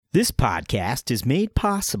This podcast is made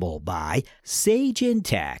possible by Sage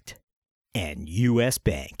Intact and U.S.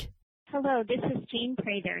 Bank. Hello, this is Jean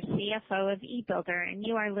Prater, CFO of eBuilder, and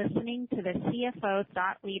you are listening to the CFO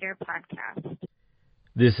Thought Leader podcast.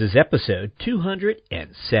 This is episode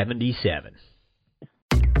 277.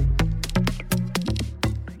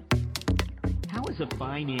 How as a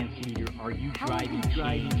finance leader are you driving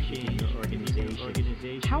change in your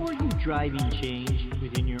organization? How are you driving change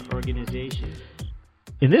within your organization?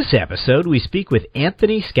 In this episode, we speak with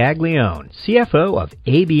Anthony Scaglione, CFO of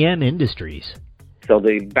ABM Industries. So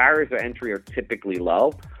the barriers of entry are typically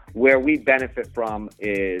low. Where we benefit from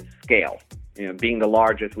is scale. Being the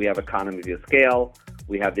largest, we have economies of scale.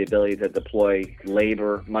 We have the ability to deploy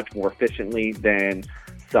labor much more efficiently than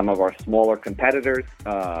some of our smaller competitors.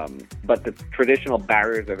 But the traditional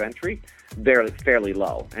barriers of entry, they're fairly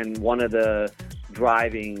low. And one of the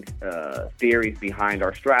driving theories behind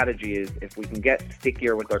our strategy is if we can get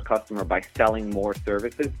stickier with our customer by selling more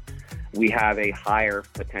services, we have a higher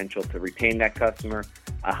potential to retain that customer,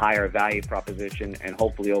 a higher value proposition, and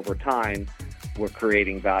hopefully over time, we're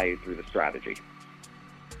creating value through the strategy.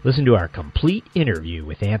 Listen to our complete interview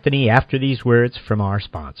with Anthony after these words from our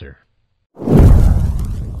sponsor.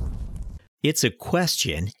 It's a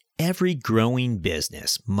question every growing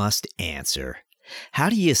business must answer. How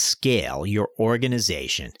do you scale your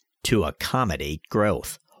organization to accommodate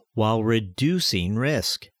growth while reducing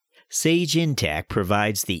risk? Sage Intact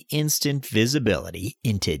provides the instant visibility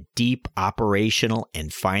into deep operational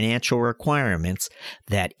and financial requirements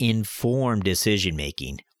that inform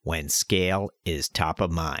decision-making when scale is top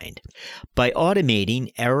of mind. By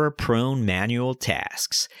automating error-prone manual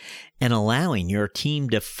tasks and allowing your team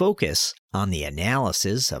to focus on the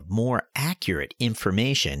analysis of more accurate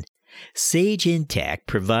information, Sage Intact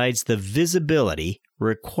provides the visibility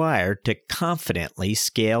required to confidently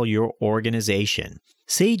scale your organization.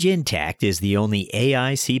 Sage Intact is the only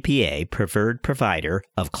AI CPA preferred provider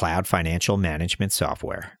of cloud financial management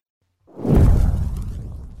software.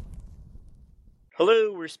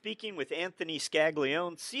 Hello, we're speaking with Anthony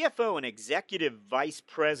Scaglione, CFO and Executive Vice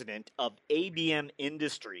President of ABM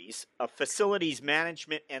Industries, a facilities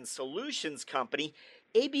management and solutions company.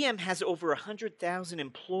 ABM has over 100,000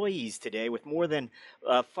 employees today with more than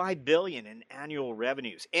 $5 billion in annual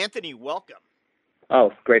revenues. Anthony, welcome. Oh,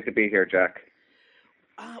 it's great to be here, Jack.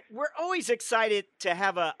 We're always excited to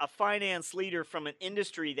have a finance leader from an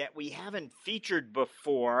industry that we haven't featured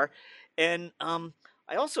before. And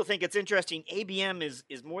I also think it's interesting, ABM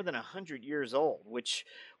is more than 100 years old, which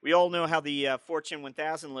we all know how the Fortune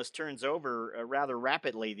 1000 list turns over rather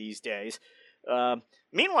rapidly these days.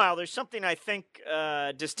 Meanwhile, there's something I think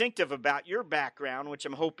distinctive about your background, which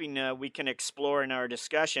I'm hoping we can explore in our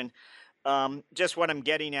discussion. Just what I'm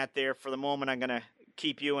getting at there for the moment, I'm going to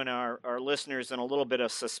keep you and our listeners in a little bit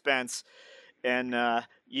of suspense and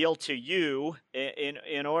yield to you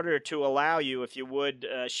in order to allow you, if you would,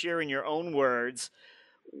 share in your own words,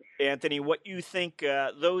 Anthony, what you think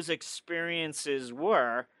those experiences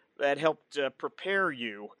were that helped prepare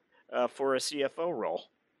you for a CFO role.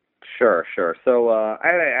 Sure. So I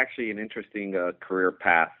had actually an interesting career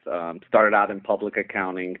path. Started out in public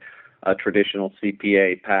accounting, a traditional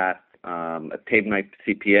CPA path, a tape-night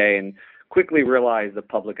CPA, and quickly realized the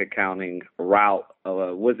public accounting route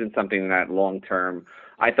wasn't something that long-term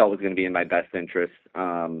I thought was going to be in my best interest.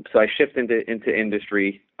 So I shifted into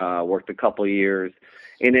industry, worked a couple of years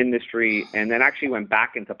in industry, and then actually went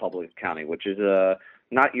back into public accounting, which is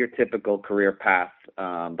not your typical career path.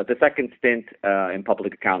 But the second stint in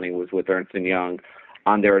public accounting was with Ernst & Young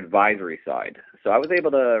on their advisory side. So I was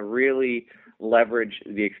able to really leverage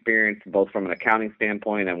the experience both from an accounting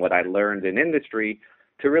standpoint and what I learned in industry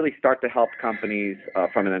to really start to help companies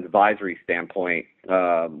from an advisory standpoint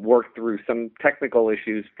work through some technical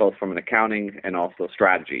issues, both from an accounting and also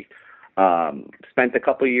strategy. Spent a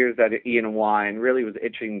couple of years at E&Y and really was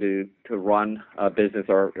itching to run a business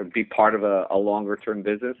or be part of a longer-term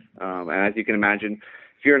business. And as you can imagine,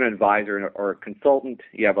 if you're an advisor or a consultant,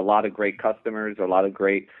 you have a lot of great customers, a lot of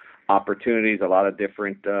great opportunities, a lot of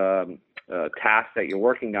different tasks that you're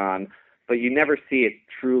working on, but you never see it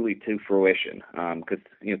truly to fruition because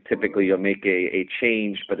typically you'll make a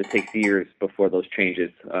change, but it takes years before those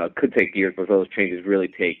changes really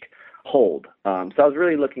take hold. So I was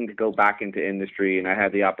really looking to go back into industry, and I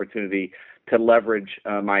had the opportunity to leverage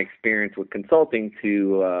my experience with consulting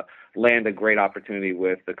to land a great opportunity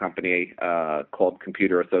with a company called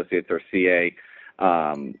Computer Associates, or CA,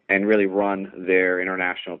 and really run their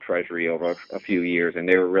international treasury over a few years. And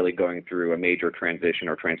they were really going through a major transition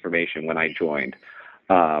or transformation when I joined.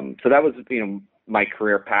 So that was, my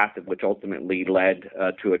career path, which ultimately led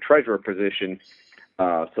to a treasurer position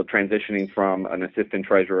So transitioning from an assistant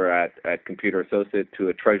treasurer at Computer Associate to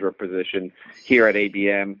a treasurer position here at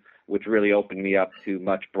ABM, which really opened me up to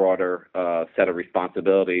much broader set of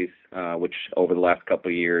responsibilities, which over the last couple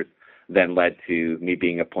of years then led to me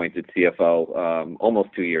being appointed CFO almost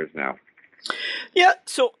 2 years now. Yeah,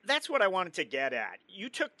 so that's what I wanted to get at. You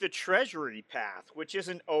took the treasury path, which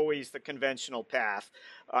isn't always the conventional path,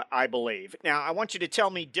 I believe. Now, I want you to tell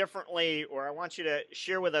me differently, or I want you to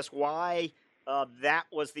share with us why that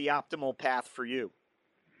was the optimal path for you.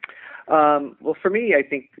 Well, for me, I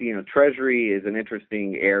think treasury is an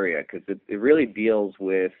interesting area because it really deals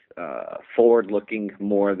with forward-looking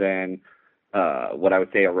more than what I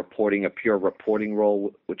would say a pure reporting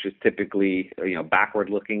role, which is typically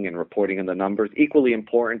backward-looking and reporting on the numbers. Equally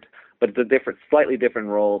important, but it's a slightly different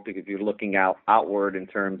role because you're looking outward in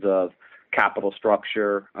terms of capital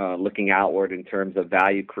structure, looking outward in terms of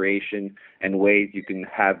value creation and ways you can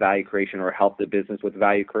have value creation or help the business with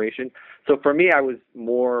value creation. So for me, I was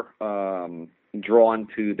more drawn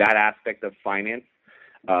to that aspect of finance.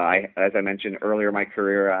 As I mentioned earlier in my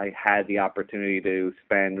career, I had the opportunity to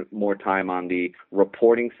spend more time on the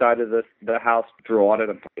reporting side of the house through audit.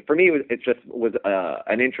 For me, it just was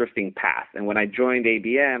an interesting path. And when I joined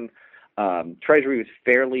ABM, treasury was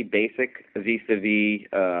fairly basic vis-a-vis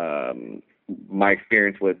my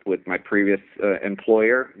experience with my previous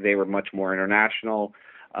employer. They were much more international,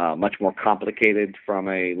 much more complicated from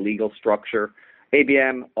a legal structure.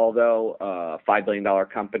 ABM, although a $5 billion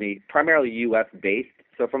company, primarily U.S.-based.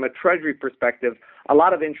 So from a treasury perspective, a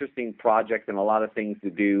lot of interesting projects and a lot of things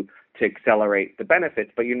to do to accelerate the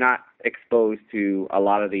benefits, but you're not exposed to a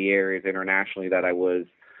lot of the areas internationally that I was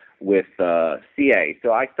with CA.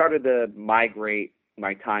 So I started to migrate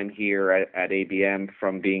my time here at ABM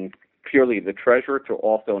from being purely the treasurer to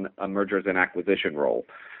also a mergers and acquisition role.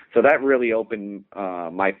 So that really opened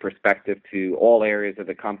my perspective to all areas of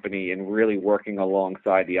the company and really working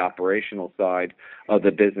alongside the operational side of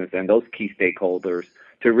the business and those key stakeholders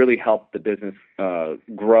to really help the business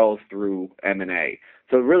grow through M&A.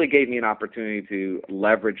 So it really gave me an opportunity to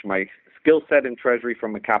leverage my skill set in treasury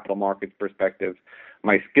from a capital markets perspective,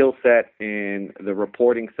 my skill set in the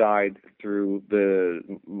reporting side through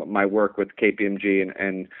my work with KPMG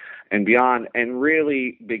and beyond, and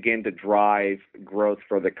really begin to drive growth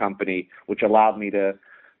for the company, which allowed me to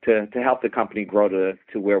help the company grow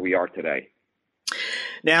to where we are today.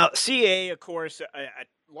 Now, CA, of course, a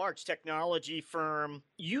large technology firm.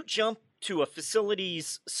 You jump to a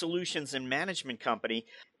facilities solutions and management company.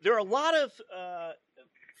 There are a lot of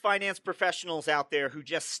finance professionals out there who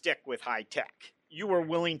just stick with high tech. You were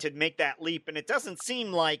willing to make that leap, and it doesn't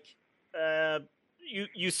seem like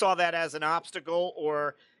you saw that as an obstacle,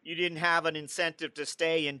 or you didn't have an incentive to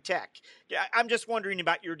stay in tech. I'm just wondering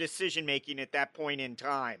about your decision making at that point in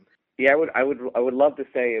time. Yeah, I would love to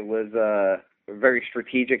say it was very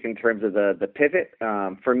strategic in terms of the pivot.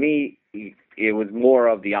 For me, it was more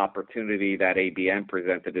of the opportunity that ABM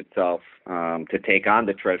presented itself to take on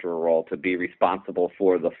the treasurer role, to be responsible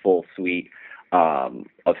for the full suite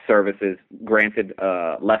of services. Granted,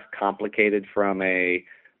 less complicated from a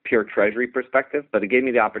pure treasury perspective, but it gave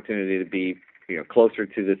me the opportunity to be closer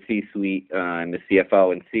to the C-suite and the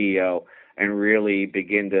CFO and CEO, and really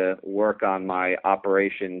begin to work on my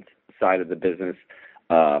operations side of the business.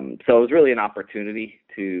 So it was really an opportunity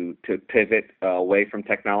to pivot away from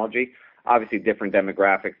technology. Obviously, different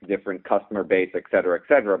demographics, different customer base, et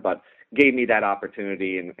cetera, but gave me that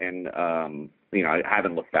opportunity, and I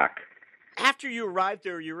haven't looked back. After you arrived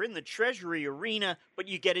there, you're in the treasury arena, but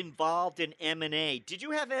you get involved in M&A. Did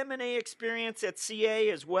you have M&A experience at CA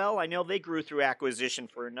as well? I know they grew through acquisition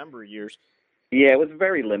for a number of years. Yeah, it was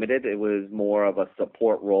very limited. It was more of a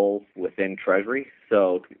support role within Treasury.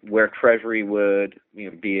 So where Treasury would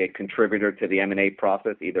be a contributor to the M&A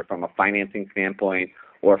process, either from a financing standpoint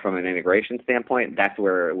or from an integration standpoint, that's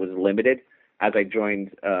where it was limited. As I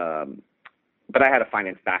joined, but I had a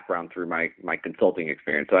finance background through my consulting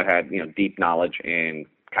experience, so I had deep knowledge in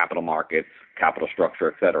capital markets, capital structure,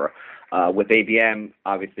 et cetera. With ABM,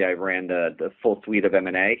 obviously, I ran the full suite of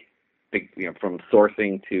M&A, from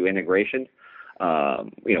sourcing to integration.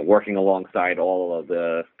 Working alongside all of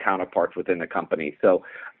the counterparts within the company. So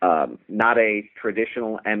not a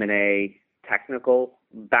traditional M&A technical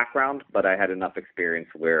background, but I had enough experience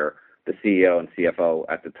where the CEO and CFO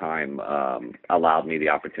at the time allowed me the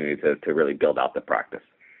opportunity to really build out the practice.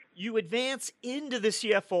 You advance into the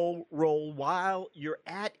CFO role while you're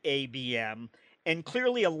at ABM, and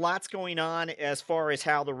clearly a lot's going on as far as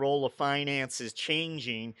how the role of finance is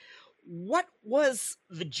changing. What was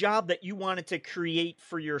the job that you wanted to create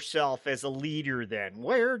for yourself as a leader then?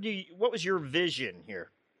 What was your vision here?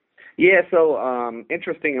 Yeah, so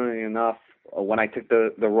interestingly enough, when I took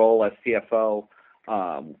the role as CFO,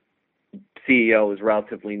 CEO was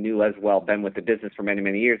relatively new as well, been with the business for many,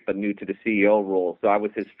 many years, but new to the CEO role. So I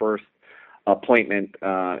was his first appointment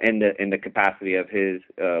in the capacity of his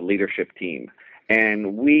leadership team.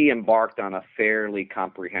 And we embarked on a fairly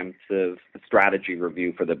comprehensive strategy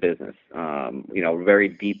review for the business, very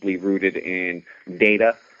deeply rooted in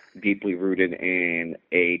data, deeply rooted in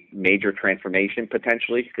a major transformation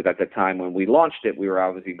potentially, because at the time when we launched it, we were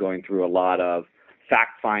obviously going through a lot of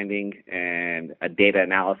fact-finding and a data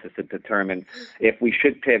analysis to determine if we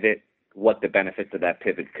should pivot, what the benefits of that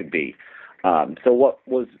pivot could be. So what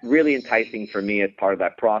was really enticing for me as part of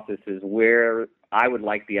that process is where I would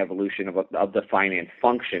like the evolution of the finance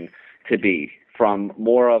function to be, from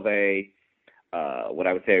more of a what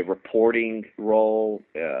I would say a reporting role,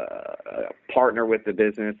 partner with the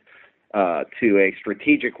business, to a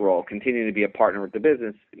strategic role, continuing to be a partner with the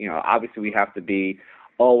business. Obviously we have to be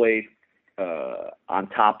always on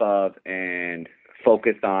top of and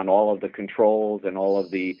focused on all of the controls and all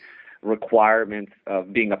of the requirements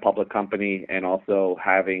of being a public company, and also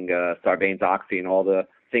having Sarbanes-Oxley and all the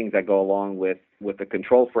things that go along with the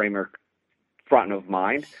control framework front of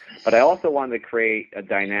mind. But I also wanted to create a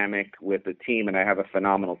dynamic with the team, and I have a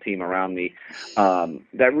phenomenal team around me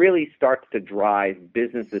that really starts to drive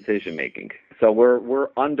business decision making. So we're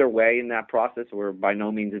underway in that process. We're by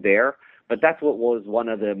no means there, but that's what was one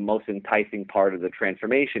of the most enticing part of the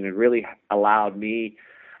transformation. It really allowed me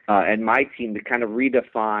and my team to kind of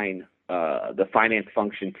redefine the finance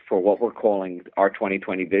function for what we're calling our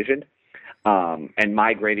 2020 vision, and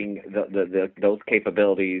migrating those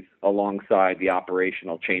capabilities alongside the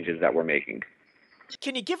operational changes that we're making.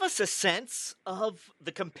 Can you give us a sense of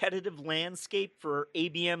the competitive landscape for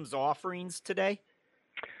ABM's offerings today?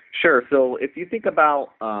 Sure. So if you think about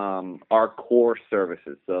our core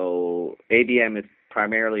services, so ABM is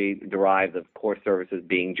primarily derived of core services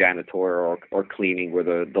being janitorial or cleaning.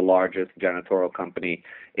 We're the largest janitorial company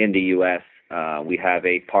in the U.S. We have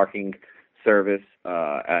a parking service,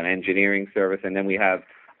 an engineering service, and then we have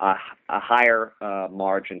a higher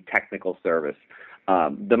margin technical service.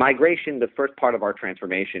 The migration, the first part of our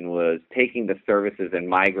transformation was taking the services and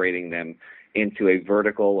migrating them into a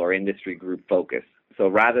vertical or industry group focus. So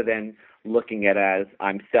rather than looking at as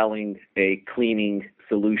I'm selling a cleaning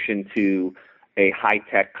solution to a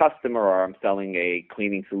high-tech customer, or I'm selling a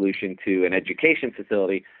cleaning solution to an education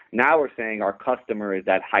facility, now we're saying our customer is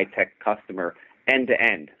that high-tech customer end to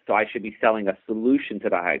end. So I should be selling a solution to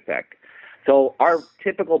the high-tech. So our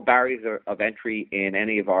typical barriers of entry in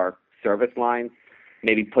any of our service lines,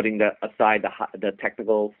 maybe putting aside the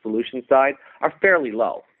technical solution side, are fairly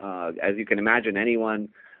low. As you can imagine, anyone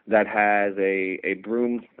that has a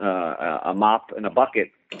broom, a mop, and a bucket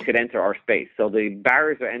could enter our space. So the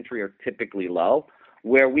barriers of entry are typically low.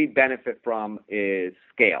 Where we benefit from is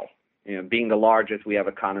scale. Being the largest, we have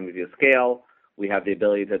economies of scale. We have the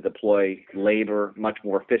ability to deploy labor much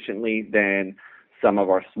more efficiently than some of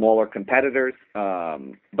our smaller competitors.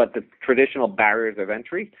 But the traditional barriers of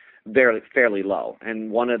entry, they're fairly low. And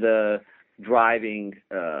one of the driving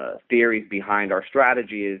theories behind our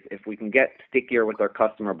strategy is if we can get stickier with our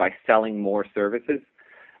customer by selling more services,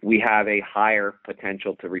 we have a higher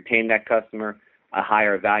potential to retain that customer, a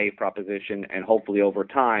higher value proposition, and hopefully over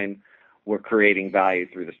time, we're creating value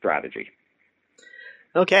through the strategy.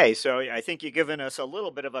 Okay, so I think you've given us a little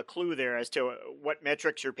bit of a clue there as to what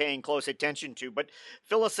metrics you're paying close attention to, but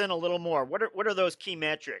fill us in a little more. What are those key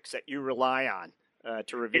metrics that you rely on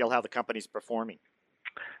to reveal how the company's performing?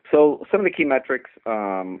 So some of the key metrics,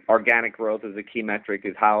 organic growth is a key metric.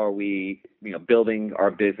 Is how are we, building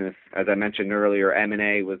our business? As I mentioned earlier,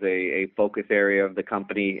 M&A was a focus area of the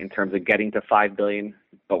company in terms of getting to $5 billion,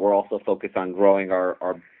 but we're also focused on growing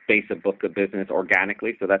our base of book of business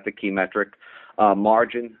organically. So that's a key metric.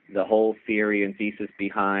 Margin, the whole theory and thesis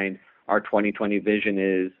behind our 2020 vision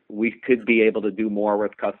is we could be able to do more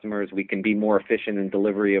with customers. We can be more efficient in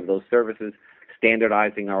delivery of those services,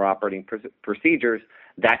 standardizing our operating procedures.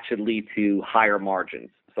 That should lead to higher margins.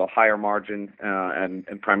 So higher margin and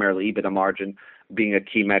primarily EBITDA margin being a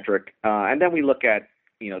key metric. And then we look at,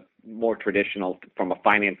 more traditional from a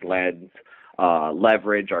finance lens,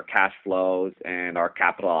 leverage, our cash flows, and our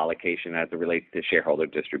capital allocation as it relates to shareholder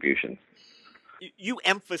distributions. You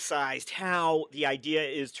emphasized how the idea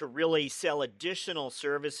is to really sell additional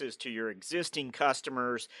services to your existing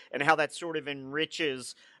customers and how that sort of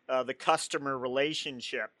enriches the customer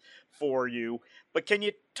relationship for you. But can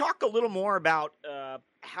you talk a little more about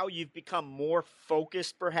how you've become more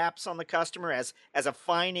focused perhaps on the customer as a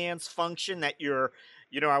finance function that you're,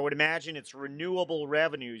 I would imagine it's renewable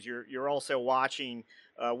revenues. You're also watching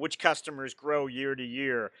which customers grow year to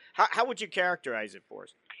year. How would you characterize it for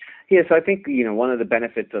us? Yeah, so I think, one of the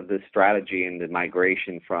benefits of this strategy and the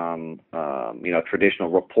migration from, traditional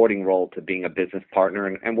reporting role to being a business partner,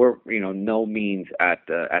 and we're, no means at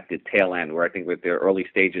the tail end, where I think with the early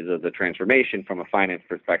stages of the transformation from a finance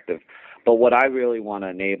perspective. But what I really want to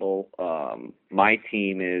enable my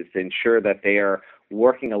team is to ensure that they are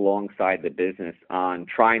working alongside the business on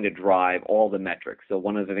trying to drive all the metrics. So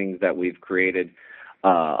one of the things that we've created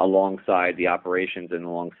alongside the operations and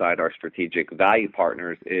alongside our strategic value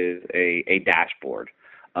partners is a dashboard,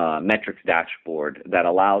 metrics dashboard that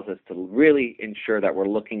allows us to really ensure that we're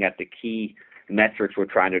looking at the key metrics we're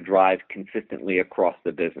trying to drive consistently across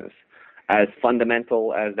the business. As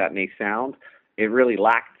fundamental as that may sound, it really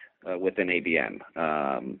lacked within ABM.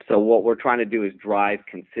 So what we're trying to do is drive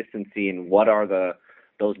consistency in what are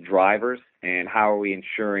those drivers and how are we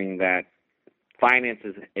ensuring that finance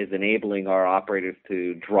is enabling our operators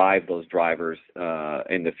to drive those drivers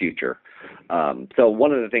in the future. So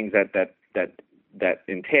one of the things that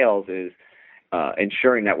entails is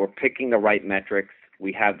ensuring that we're picking the right metrics.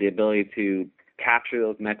 We have the ability to capture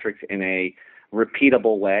those metrics in a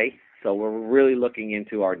repeatable way. So we're really looking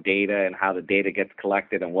into our data and how the data gets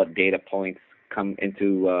collected and what data points come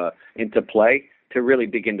into play to really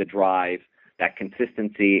begin to drive that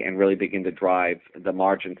consistency and really begin to drive the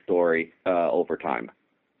margin story over time.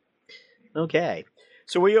 Okay.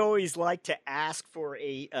 So we always like to ask for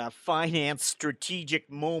a finance strategic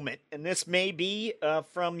moment, and this may be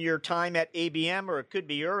from your time at ABM, or it could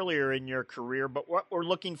be earlier in your career, but what we're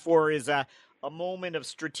looking for is a moment of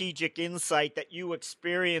strategic insight that you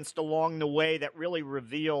experienced along the way that really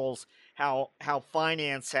reveals how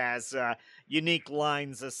finance has unique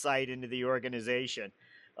lines of sight into the organization.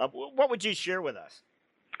 What would you share with us?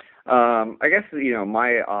 I guess,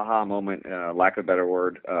 my aha moment, lack of a better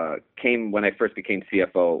word, came when I first became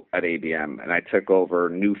CFO at ABM, and I took over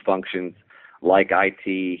new functions like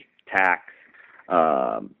IT, tax,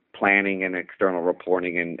 planning and external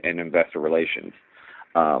reporting, and investor relations.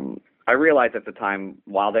 I realized at the time,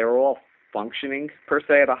 while they were all functioning per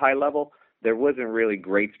se at a high level, there wasn't really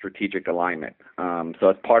great strategic alignment. So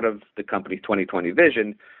as part of the company's 2020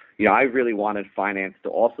 vision, I really wanted finance to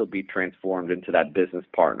also be transformed into that business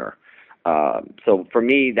partner. So for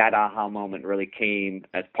me, that aha moment really came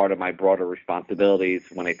as part of my broader responsibilities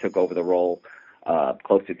when I took over the role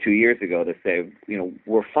close to 2 years ago to say,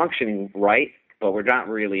 we're functioning right, but we're not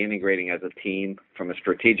really integrating as a team from a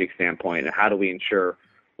strategic standpoint. And how do we ensure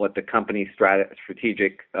what the company's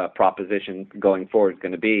strategic proposition going forward is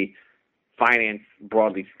going to be? Finance,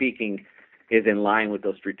 broadly speaking, is in line with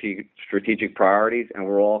those strategic priorities, and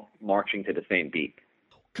we're all marching to the same beat.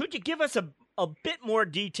 Could you give us a bit more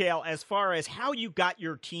detail as far as how you got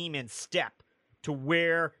your team in step to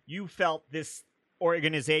where you felt this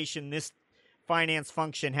organization, this finance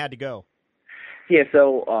function had to go? Yeah,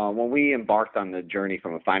 so when we embarked on the journey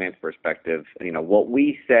from a finance perspective, what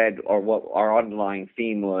we said, or what our underlying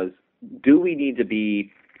theme was, do we need to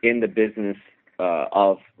be in the business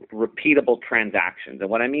of repeatable transactions? And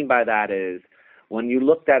what I mean by that is, when you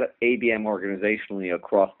looked at ABM organizationally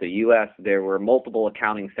across the U.S., there were multiple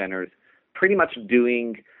accounting centers pretty much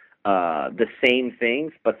doing the same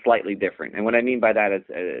things, but slightly different. And what I mean by that is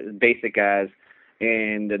as basic as,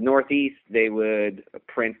 in the Northeast, they would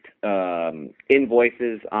print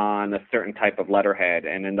invoices on a certain type of letterhead,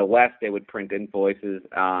 and in the West, they would print invoices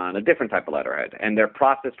on a different type of letterhead. And their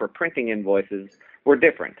process for printing invoices were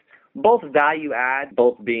different. Both value add,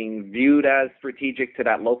 both being viewed as strategic to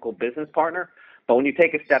that local business partner. But when you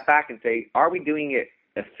take a step back and say, are we doing it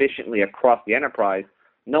efficiently across the enterprise?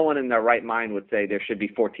 No one in their right mind would say there should be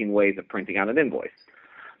 14 ways of printing out an invoice.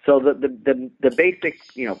 So the basic,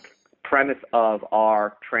 premise of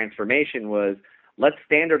our transformation was, let's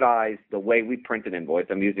standardize the way we print an invoice.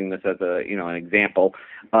 I'm using this as an example.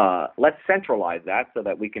 Let's centralize that so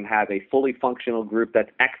that we can have a fully functional group that's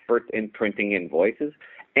experts in printing invoices.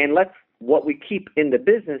 And what we keep in the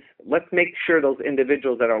business, let's make sure those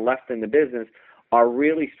individuals that are left in the business are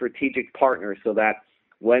really strategic partners, so that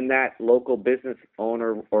when that local business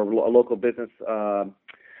owner or local business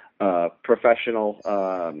professional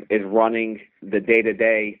is running the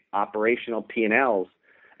day-to-day operational P&Ls,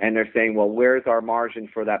 and they're saying, well, where's our margin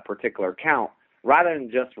for that particular account? Rather than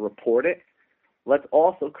just report it, let's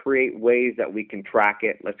also create ways that we can track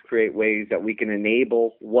it. Let's create ways that we can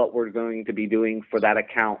enable what we're going to be doing for that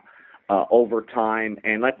account over time.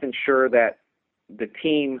 And let's ensure that the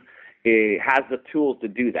team has the tools to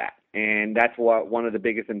do that. And that's what one of the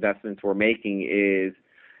biggest investments we're making is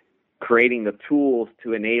creating the tools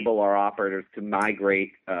to enable our operators to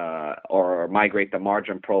migrate the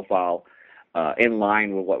margin profile in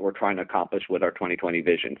line with what we're trying to accomplish with our 2020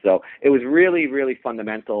 vision. So it was really, really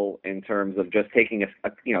fundamental in terms of just taking a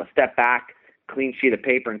step back, clean sheet of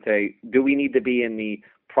paper, and say, do we need to be in the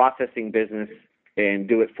processing business and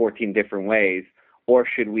do it 14 different ways, or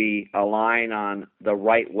should we align on the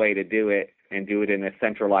right way to do it and do it in a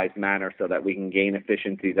centralized manner so that we can gain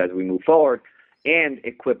efficiencies as we move forward and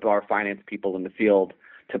equip our finance people in the field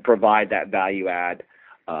to provide that value add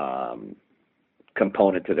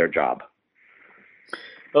component to their job.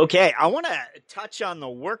 Okay, I want to touch on the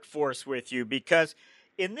workforce with you because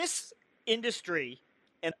in this industry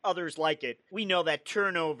and others like it, we know that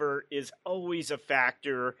turnover is always a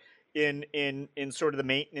factor in sort of the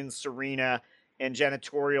maintenance arena and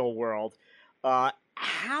janitorial world.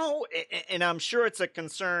 How, and I'm sure it's a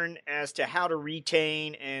concern as to how to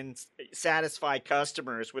retain and satisfy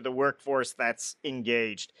customers with a workforce that's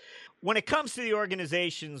engaged. When it comes to the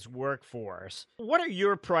organization's workforce, what are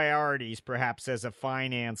your priorities, perhaps, as a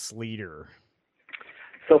finance leader?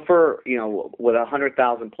 So with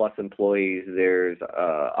 100,000 plus employees, there's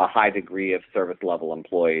a high degree of service level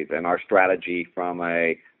employees, and our strategy from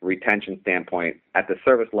a retention standpoint at the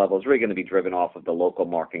service level is really going to be driven off of the local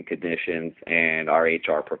market conditions and our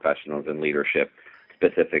HR professionals and leadership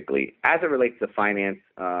specifically. As it relates to finance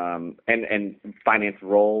and finance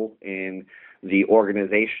role in the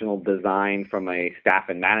organizational design from a staff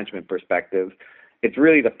and management perspective, it's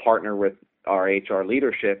really to partner with our HR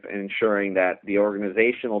leadership in ensuring that the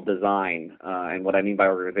organizational design, and what I mean by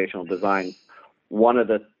organizational design, one of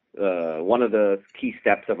the key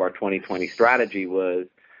steps of our 2020 strategy was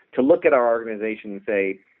to look at our organization and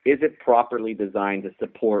say, is it properly designed to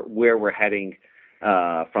support where we're heading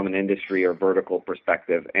from an industry or vertical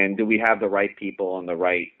perspective? And do we have the right people on the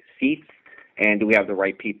right seats? And do we have the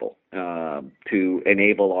right people to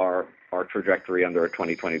enable our trajectory under a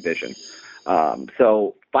 2020 vision?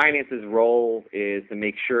 So finance's role is to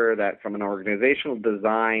make sure that from an organizational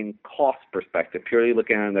design cost perspective, purely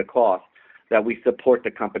looking at the cost, that we support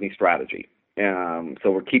the company strategy.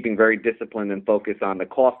 So we're keeping very disciplined and focused on the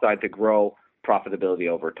cost side to grow profitability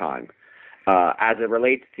over time. As it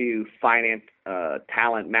relates to finance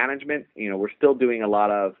talent management, we're still doing a lot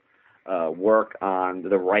of work on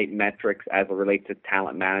the right metrics as it relates to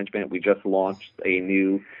talent management. We just launched a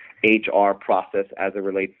new HR process as it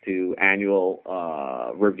relates to annual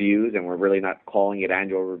reviews, and we're really not calling it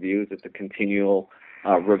annual reviews. It's a continual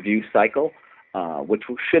review cycle, which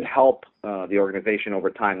should help the organization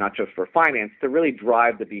over time, not just for finance, to really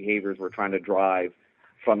drive the behaviors we're trying to drive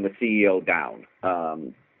from the CEO down.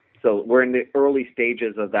 So we're in the early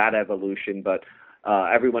stages of that evolution, but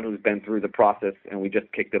everyone who's been through the process, and we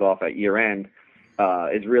just kicked it off at year end,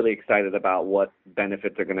 is really excited about what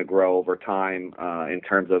benefits are going to grow over time in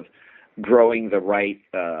terms of growing the right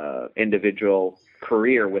individual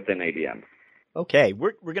career within ABM. Okay,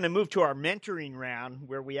 we're going to move to our mentoring round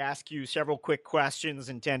where we ask you several quick questions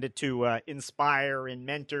intended to inspire and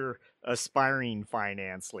mentor aspiring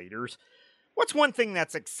finance leaders. What's one thing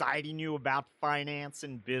that's exciting you about finance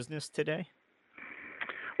and business today?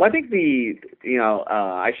 Well, I think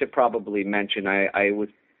I should probably mention I was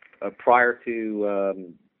prior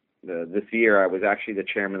to this year, I was actually the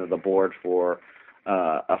chairman of the board for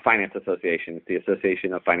a finance association, the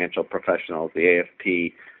Association of Financial Professionals, the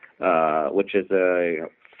AFP, which is a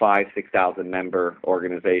 5,000-6,000 member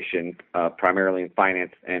organization, primarily in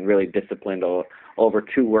finance, and really disciplined over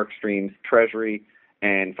two work streams: treasury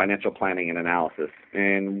and financial planning and analysis.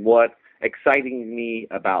 And what exciting me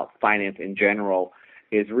about finance in general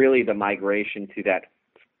is really the migration to that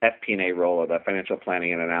FP&A role, or the financial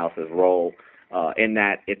planning and analysis role, in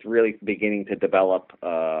that it's really beginning to develop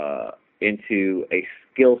into a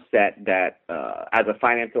skill set that, as a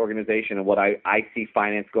finance organization, and what I see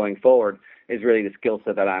finance going forward is really the skill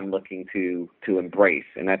set that I'm looking to embrace,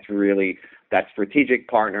 and that's really that strategic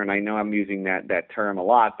partner. And I know I'm using that term a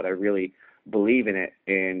lot, but I really believe in it,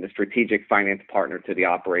 in the strategic finance partner to the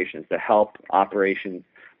operations, to help operations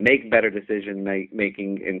make better decision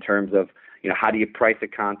making in terms of, how do you price a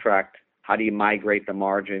contract? How do you migrate the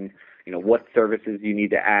margin? What services you need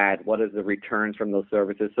to add? What is the returns from those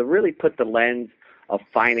services? So really put the lens of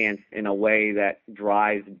finance in a way that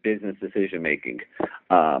drives business decision making.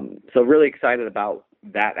 So really excited about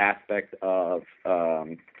that aspect of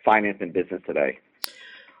finance and business today.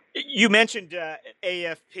 You mentioned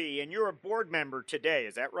AFP, and you're a board member today.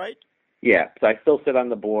 Is that right? Yeah, so I still sit on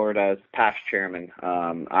the board as past chairman.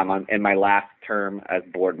 I'm in my last term as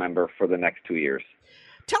board member for the next 2 years.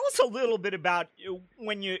 Tell us a little bit about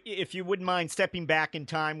if you wouldn't mind stepping back in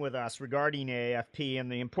time with us regarding AFP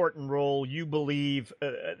and the important role you believe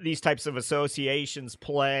these types of associations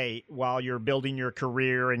play while you're building your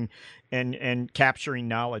career and capturing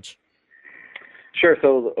knowledge. Sure.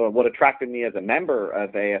 So what attracted me as a member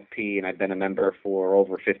of AFP, and I've been a member for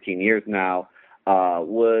over 15 years now,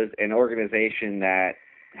 was an organization that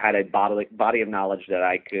had a body of knowledge that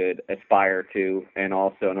I could aspire to, and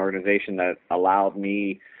also an organization that allowed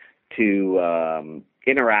me to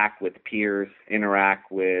interact with peers, interact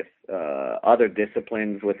with other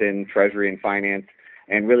disciplines within Treasury and finance,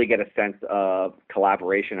 and really get a sense of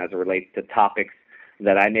collaboration as it relates to topics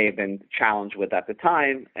that I may have been challenged with at the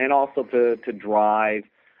time, and also to drive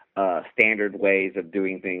standard ways of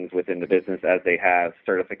doing things within the business as they have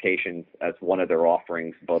certifications as one of their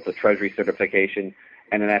offerings, both a Treasury certification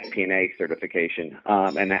and an FP&A certification.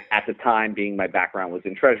 And at the time, being my background was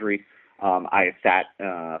in Treasury, I sat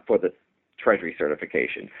for the Treasury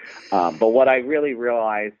certification. But what I really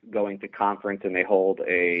realized going to conference, and they hold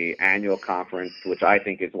a annual conference, which I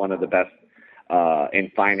think is one of the best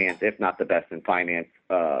in finance, if not the best in finance,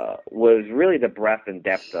 was really the breadth and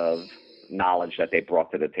depth of knowledge that they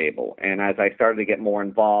brought to the table. And as I started to get more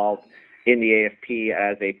involved in the AFP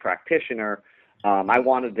as a practitioner, I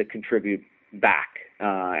wanted to contribute back.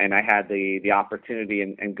 And I had the opportunity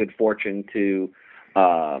and good fortune to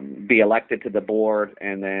be elected to the board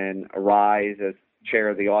and then rise as chair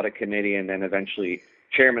of the audit committee and then eventually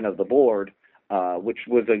chairman of the board, which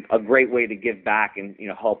was a great way to give back and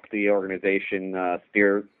help the organization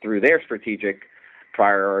steer through their strategic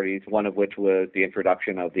priorities, one of which was the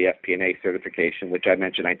introduction of the FP&A certification, which I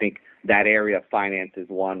mentioned. I think that area of finance is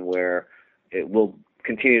one where it will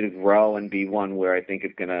continue to grow and be one where I think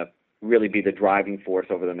it's going to really be the driving force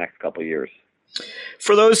over the next couple of years.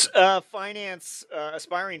 For those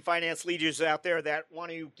aspiring finance leaders out there that want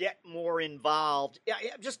to get more involved,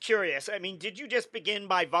 I'm just curious. I mean, did you just begin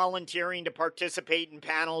by volunteering to participate in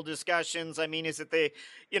panel discussions? I mean, is it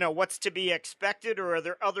what's to be expected, or are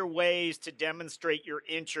there other ways to demonstrate your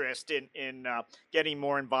interest in getting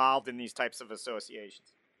more involved in these types of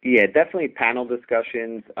associations? Yeah, definitely panel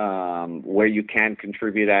discussions where you can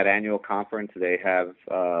contribute at annual conference. They have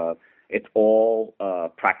it's all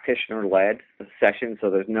practitioner-led sessions, so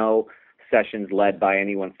there's no sessions led by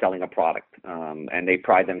anyone selling a product. And they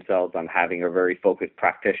pride themselves on having a very focused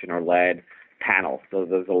practitioner-led panel. So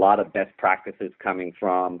there's a lot of best practices coming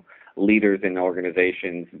from leaders in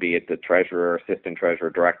organizations, be it the treasurer, assistant treasurer,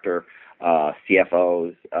 director,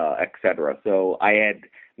 CFOs, et cetera. So I had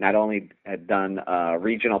not only had done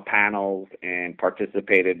regional panels and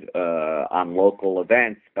participated on local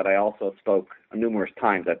events, but I also spoke numerous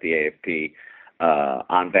times at the AFP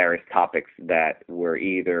on various topics that were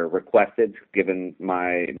either requested, given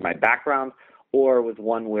my background, or was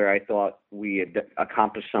one where I thought we had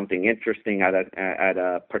accomplished something interesting at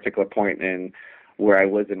a particular point in where I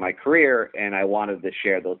was in my career, and I wanted to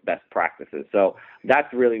share those best practices. So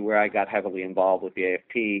that's really where I got heavily involved with the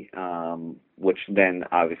AFP, which then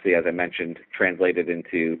obviously, as I mentioned, translated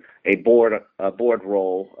into a board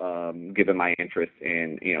role, given my interest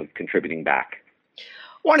in contributing back.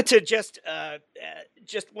 Wanted to just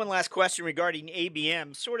one last question regarding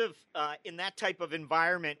ABM. Sort of in that type of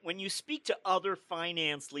environment, when you speak to other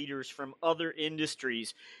finance leaders from other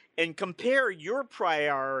industries and compare your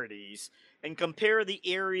priorities and compare the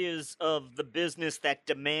areas of the business that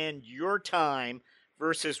demand your time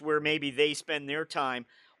versus where maybe they spend their time,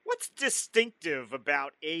 what's distinctive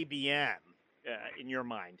about ABM in your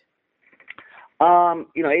mind?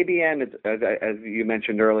 ABM is, as you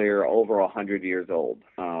mentioned earlier, over 100 years old.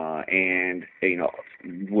 And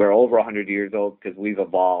we're over 100 years old because we've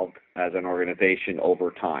evolved as an organization over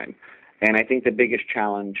time. And I think the biggest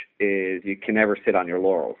challenge is you can never sit on your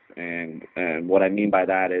laurels. And what I mean by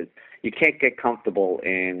that is you can't get comfortable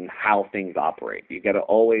in how things operate. You got to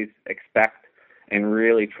always expect and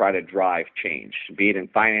really try to drive change, be it in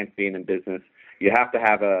finance, be it in business. You have to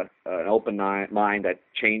have an open mind that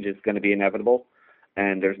change is going to be inevitable,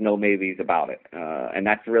 and there's no maybes about it. And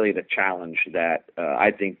that's really the challenge that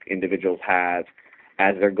I think individuals have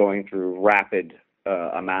as they're going through rapid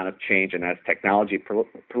amount of change, and as technology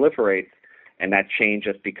proliferates and that change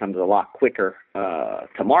just becomes a lot quicker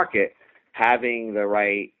to market, having the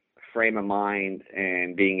right frame of mind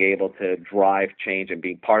and being able to drive change and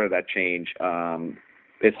being part of that change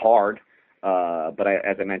is hard. But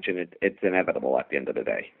as I mentioned, it's inevitable at the end of the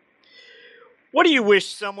day. What do you wish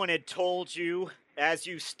someone had told you as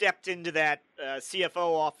you stepped into that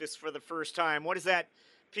CFO office for the first time? What is that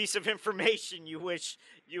piece of information you wish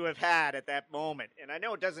you have had at that moment? And I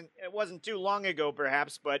know it wasn't too long ago,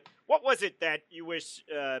 perhaps, but what was it that you wish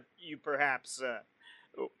you perhaps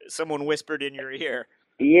someone whispered in your ear?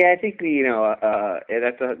 Yeah, I think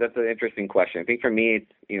that's an interesting question. I think for me,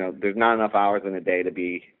 it's there's not enough hours in a day to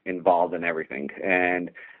be involved in everything,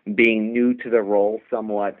 and being new to the role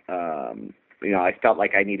somewhat. I felt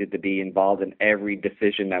like I needed to be involved in every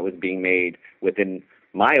decision that was being made within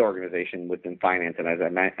my organization, within finance. And as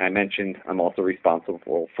I mentioned, I'm also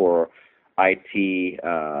responsible for IT,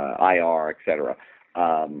 IR, et cetera.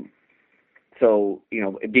 So,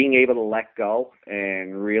 being able to let go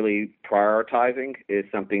and really prioritizing is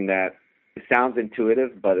something that sounds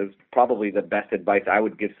intuitive, but is probably the best advice I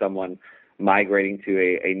would give someone migrating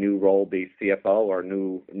to a new role, be CFO or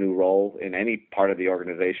new role in any part of the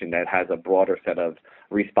organization that has a broader set of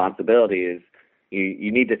responsibilities.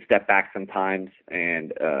 You need to step back sometimes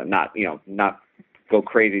and not go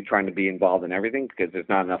crazy trying to be involved in everything, because there's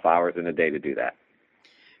not enough hours in a day to do that.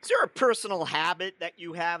 Is there a personal habit that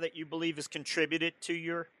you have that you believe has contributed to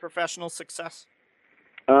your professional success?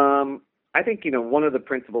 I think, one of the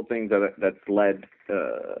principal things that's led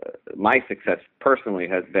my success personally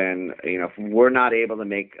has been, if we're not able to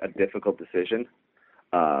make a difficult decision,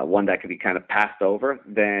 one that could be kind of passed over,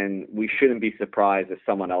 then we shouldn't be surprised if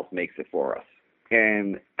someone else makes it for us.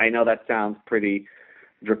 And I know that sounds pretty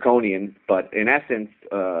draconian, but in essence,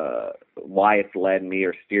 why it's led me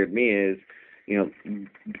or steered me is,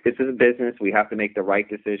 this is a business. We have to make the right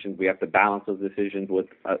decisions. We have to balance those decisions with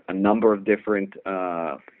a number of different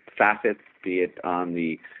facets, be it on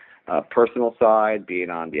the personal side, be it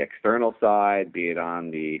on the external side, be it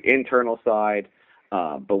on the internal side.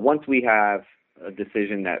 But once we have a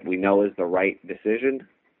decision that we know is the right decision,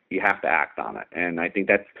 you have to act on it. And I think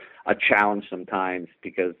that's a challenge sometimes,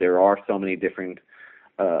 because there are so many different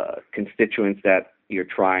constituents that you're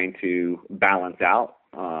trying to balance out.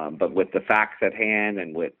 But with the facts at hand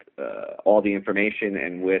and with all the information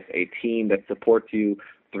and with a team that supports you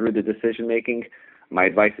through the decision making, my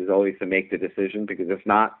advice is always to make the decision, because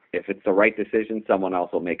if it's the right decision, someone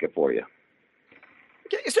else will make it for you.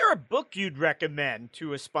 Okay. Is there a book you'd recommend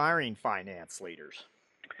to aspiring finance leaders?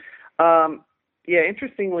 Yeah,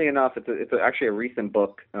 interestingly enough, it's actually a recent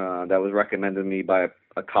book that was recommended to me by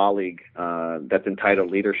a colleague that's entitled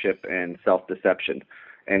Leadership and Self-Deception.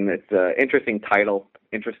 And it's an interesting title,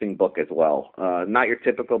 interesting book as well. Not your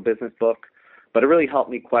typical business book, but it really helped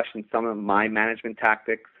me question some of my management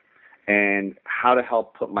tactics and how to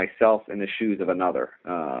help put myself in the shoes of another.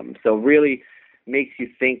 So really makes you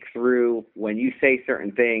think through, when you say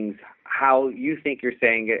certain things, how you think you're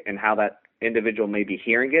saying it and how that individual may be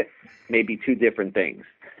hearing it may be two different things.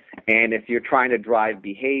 And if you're trying to drive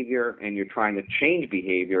behavior and you're trying to change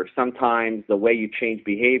behavior, sometimes the way you change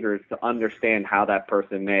behavior is to understand how that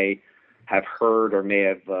person may have heard or may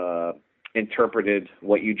have interpreted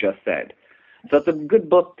what you just said. So it's a good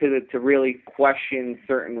book to really question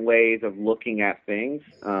certain ways of looking at things.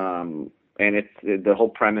 And the whole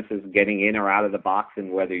premise is getting in or out of the box,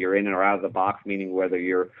 and whether you're in or out of the box, meaning whether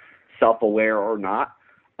you're self-aware or not.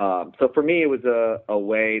 So for me, it was a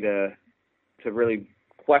way to really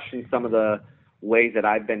question some of the ways that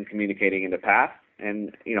I've been communicating in the past,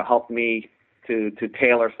 and help me to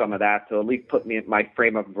tailor some of that to at least put me in my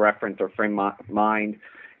frame of reference or frame of mind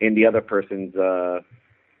in the other person's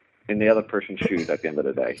shoes at the end of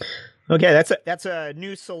the day. Okay, that's a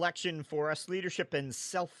new selection for us, Leadership and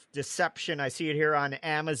Self-Deception. I see it here on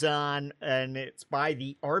Amazon, and it's by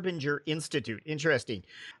the Arbinger Institute. Interesting.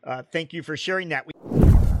 Thank you for sharing that.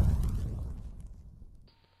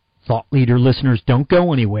 Thought Leader listeners, don't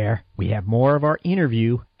go anywhere. We have more of our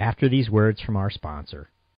interview after these words from our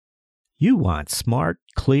sponsor. You want smart,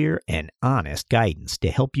 clear, and honest guidance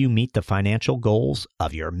to help you meet the financial goals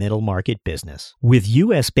of your middle market business. With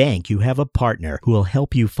U.S. Bank, you have a partner who will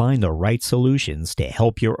help you find the right solutions to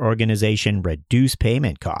help your organization reduce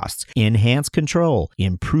payment costs, enhance control,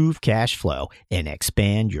 improve cash flow, and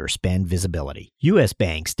expand your spend visibility. U.S.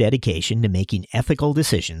 Bank's dedication to making ethical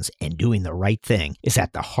decisions and doing the right thing is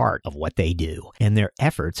at the heart of what they do, and their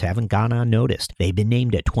efforts haven't gone unnoticed. They've been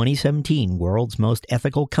named a 2017 World's Most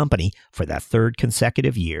Ethical Company for the third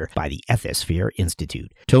consecutive year by the Ethisphere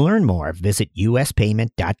Institute. To learn more, visit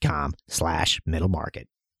uspayment.com/middle market.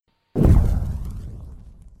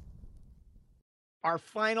 Our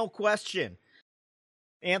final question.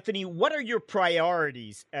 Anthony, what are your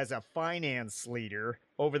priorities as a finance leader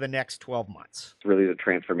over the next 12 months? It's really the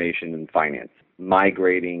transformation in finance,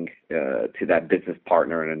 migrating to that business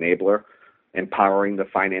partner and enabler, empowering the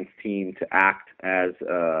finance team to act as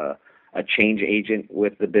a change agent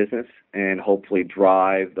with the business, and hopefully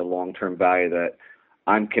drive the long-term value that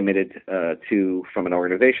I'm committed to from an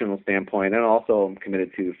organizational standpoint, and also I'm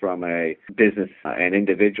committed to from a business and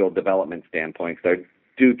individual development standpoint, because I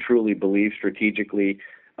do truly believe strategically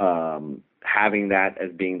having that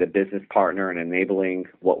as being the business partner and enabling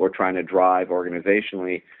what we're trying to drive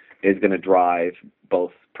organizationally is going to drive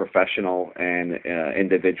both professional and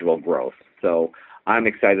individual growth. So I'm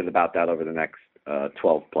excited about that over the next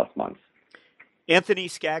 12 plus months. Anthony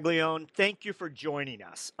Scaglione, thank you for joining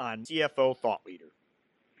us on CFO Thought Leader.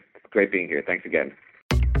 Great being here. Thanks again.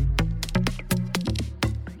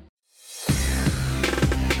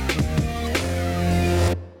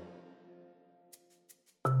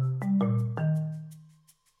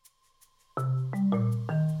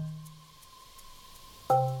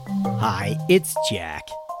 Hi, it's Jack.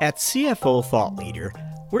 At CFO Thought Leader,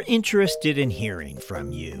 we're interested in hearing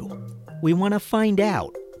from you. We want to find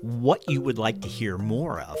out what you would like to hear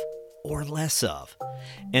more of or less of.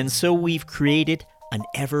 And so we've created an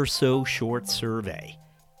ever so short survey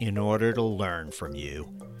in order to learn from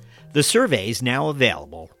you. The survey is now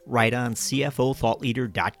available right on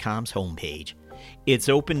CFOThoughtLeader.com's homepage. It's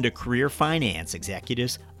open to career finance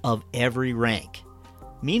executives of every rank.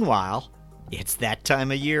 Meanwhile, it's that time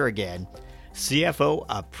of year again. CFO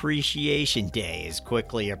Appreciation Day is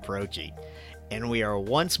quickly approaching, and we are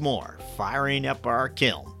once more firing up our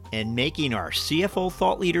kiln and making our CFO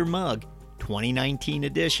Thought Leader Mug 2019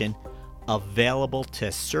 edition available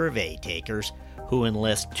to survey takers who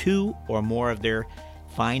enlist 2 or more of their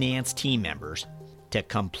finance team members to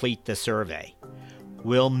complete the survey.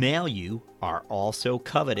 We'll mail you our also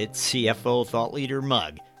coveted CFO Thought Leader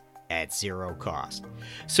Mug at zero cost.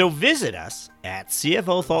 So visit us at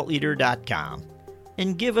CFOThoughtLeader.com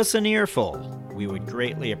and give us an earful. We would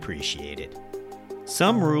greatly appreciate it.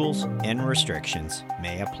 Some rules and restrictions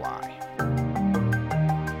may apply.